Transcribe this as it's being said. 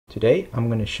Today I'm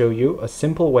going to show you a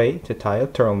simple way to tie a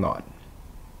turtle knot.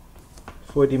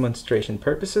 For demonstration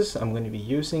purposes, I'm going to be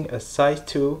using a size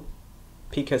 2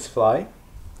 Pecos fly,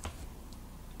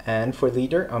 and for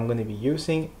leader I'm going to be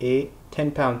using a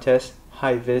 10-pound test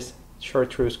high-vis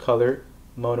chartreuse color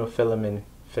monofilament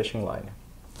fishing line.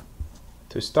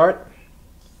 To start,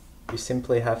 you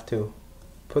simply have to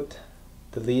put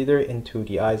the leader into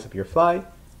the eyes of your fly,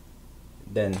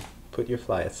 then put your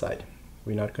fly aside.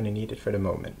 We're not going to need it for the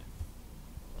moment.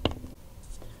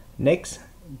 Next,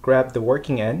 grab the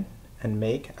working end and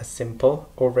make a simple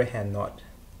overhand knot.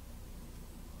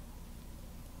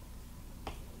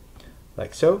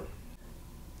 Like so.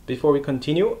 Before we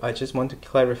continue, I just want to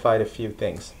clarify a few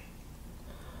things.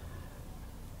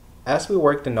 As we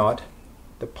work the knot,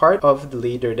 the part of the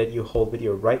leader that you hold with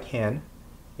your right hand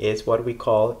is what we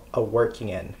call a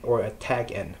working end or a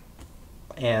tag end.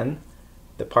 And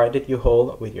the part that you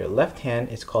hold with your left hand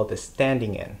is called the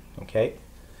standing end, okay?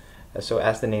 So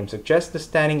as the name suggests, the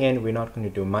standing end, we're not going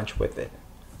to do much with it.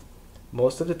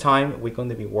 Most of the time, we're going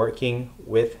to be working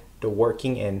with the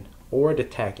working end or the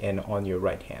tag end on your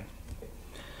right hand.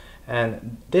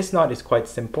 And this knot is quite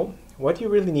simple. What you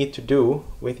really need to do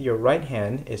with your right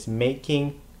hand is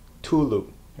making two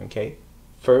loops, okay?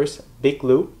 First, big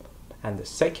loop, and the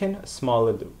second,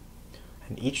 smaller loop.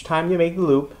 And each time you make the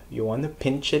loop, you want to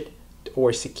pinch it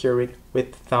or secure it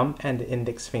with thumb and the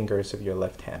index fingers of your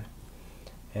left hand.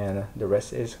 And the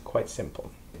rest is quite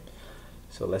simple.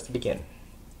 So let's begin.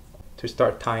 To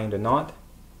start tying the knot,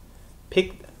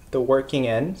 pick the working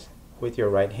ends with your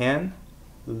right hand,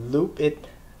 loop it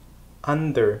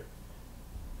under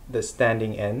the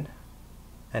standing end,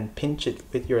 and pinch it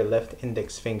with your left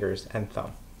index fingers and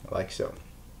thumb, like so.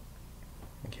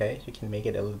 Okay, you can make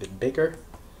it a little bit bigger to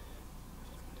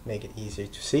make it easier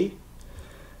to see.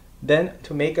 Then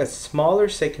to make a smaller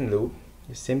second loop,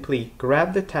 you simply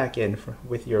grab the tack end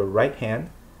with your right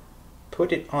hand,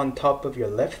 put it on top of your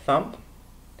left thumb,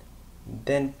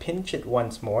 then pinch it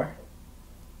once more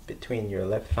between your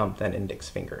left thumb and index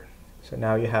finger. So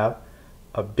now you have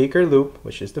a bigger loop,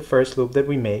 which is the first loop that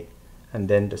we make, and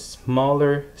then the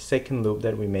smaller second loop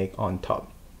that we make on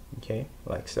top. Okay,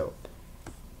 like so.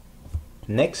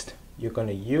 Next, you're going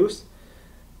to use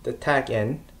the tack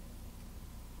end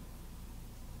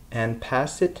and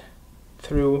pass it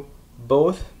through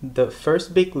both the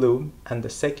first big loop and the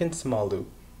second small loop.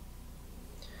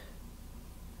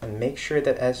 And make sure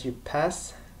that as you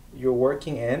pass your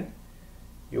working end,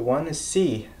 you want to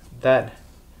see that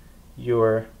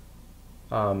your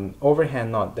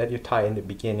overhand knot that you tie in the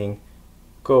beginning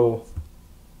go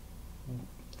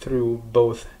through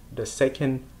both the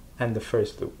second and the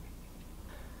first loop.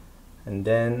 And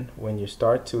then when you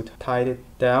start to tie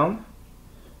it down,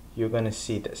 you're going to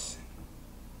see this,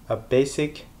 a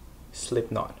basic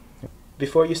slip knot.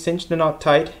 Before you cinch the knot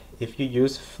tight, if you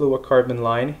use fluorocarbon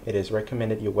line, it is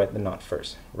recommended you wet the knot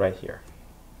first, right here.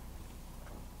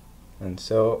 And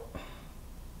so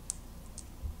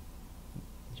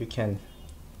you can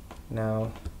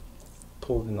now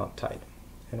pull the knot tight.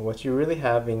 And what you're really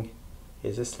having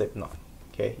is a slip knot.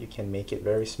 Okay, you can make it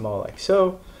very small like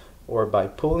so, or by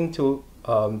pulling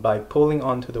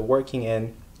onto the working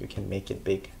end, you can make it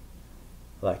big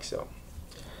like so.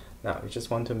 Now you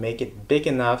just want to make it big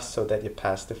enough so that you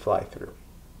pass the fly through.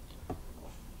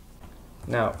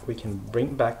 Now we can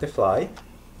bring back the fly,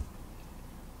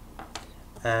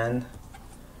 and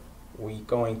we're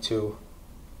going to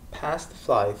pass the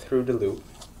fly through the loop.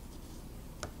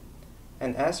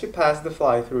 And as you pass the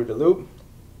fly through the loop,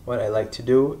 what I like to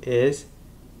do is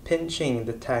pinching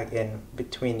the tag end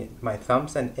between my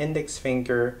thumbs and index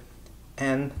finger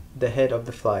and the head of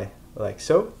the fly, like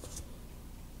so.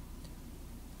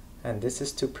 And this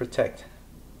is to protect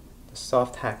the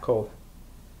soft hackle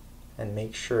and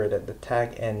make sure that the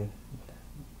tag end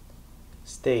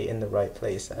stay in the right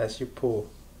place as you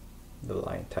pull the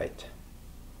line tight.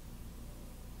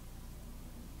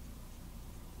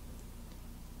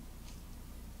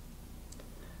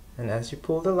 And as you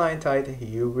pull the line tight,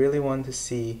 you really want to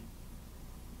see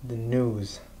the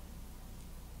noose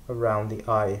around the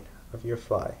eye of your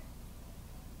fly,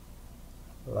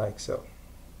 like so.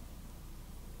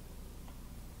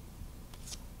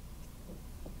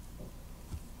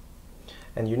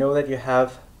 And you know that you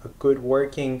have a good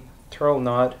working turtle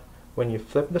knot when you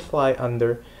flip the fly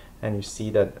under and you see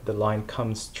that the line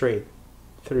comes straight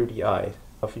through the eye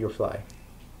of your fly.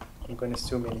 I'm going to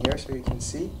zoom in here so you can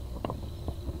see.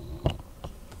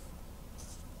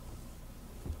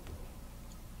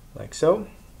 Like so,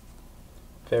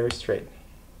 very straight.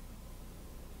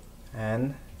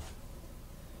 And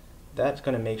that's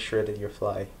going to make sure that your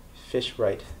fly fish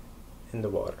right in the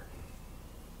water.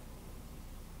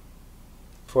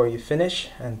 Before you finish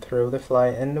and throw the fly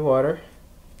in the water,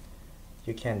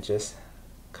 you can just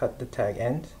cut the tag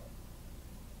end.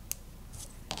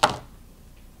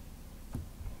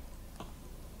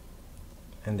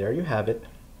 And there you have it,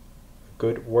 a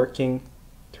good working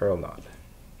turtle knot.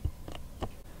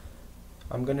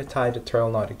 I'm going to tie the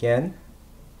turtle knot again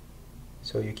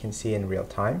so you can see in real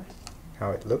time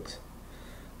how it looks.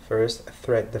 First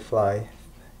thread the fly,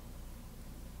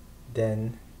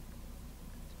 then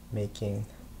making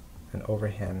an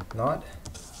overhand knot,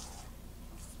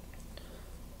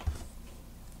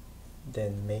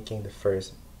 then making the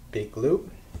first big loop,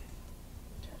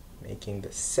 making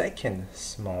the second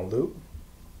small loop,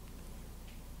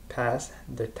 pass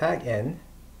the tag end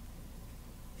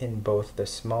in both the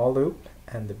small loop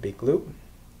and the big loop,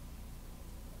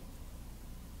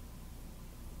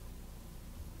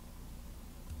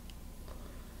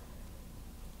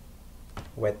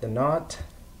 wet the knot,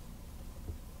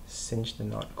 cinch the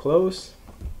knot close,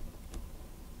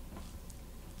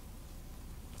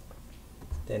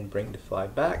 then bring the fly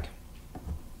back,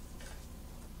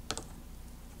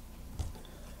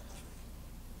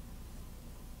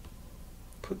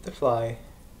 put the fly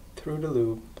through the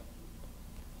loop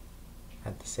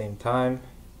at the same time,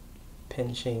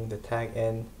 pinching the tag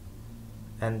end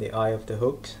and the eye of the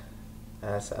hooks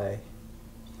as I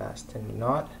fasten the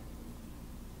knot.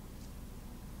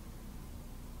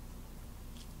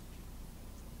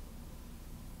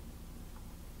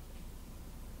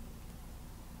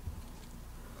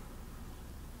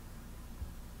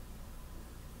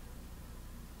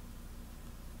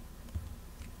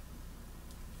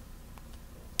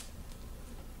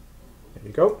 There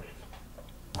you go.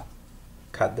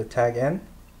 Cut the tag end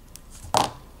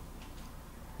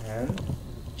and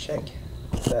check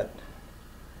that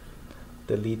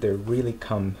the leader really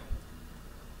come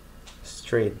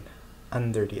straight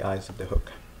under the eyes of the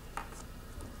hook.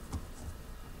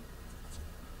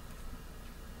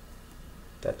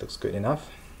 That looks good enough.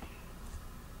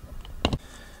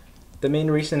 The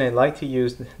main reason I like to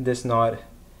use this knot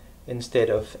instead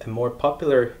of a more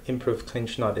popular improved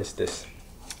clinch knot is this.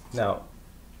 Now,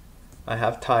 I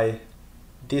have tied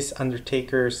this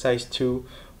Undertaker size 2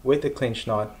 with the clinch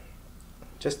knot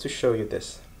just to show you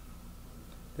this.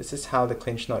 This is how the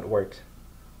clinch knot works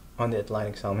on the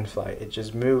Atlantic Salmon fly. It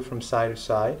just moves from side to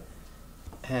side,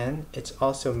 and it's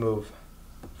also move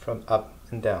from up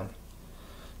and down.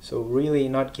 So really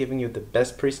not giving you the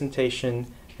best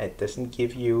presentation. It doesn't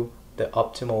give you the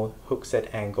optimal hook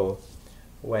set angle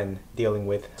when dealing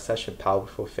with such a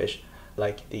powerful fish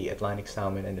like the Atlantic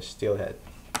Salmon and the Steelhead.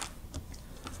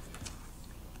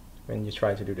 When you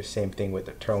try to do the same thing with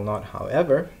the turtle knot,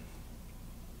 however,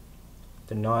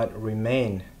 the knot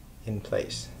remain in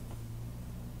place.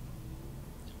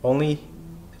 Only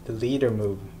the leader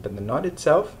move, but the knot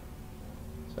itself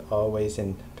is always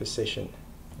in position.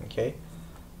 Okay,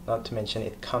 not to mention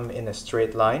it come in a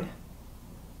straight line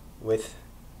with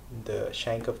the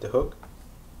shank of the hook,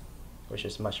 which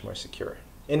is much more secure,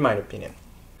 in my opinion.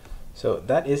 So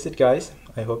that is it, guys.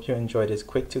 I hope you enjoyed this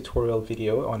quick tutorial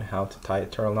video on how to tie a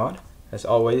turtle knot. As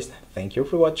always, thank you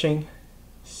for watching.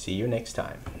 See you next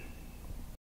time.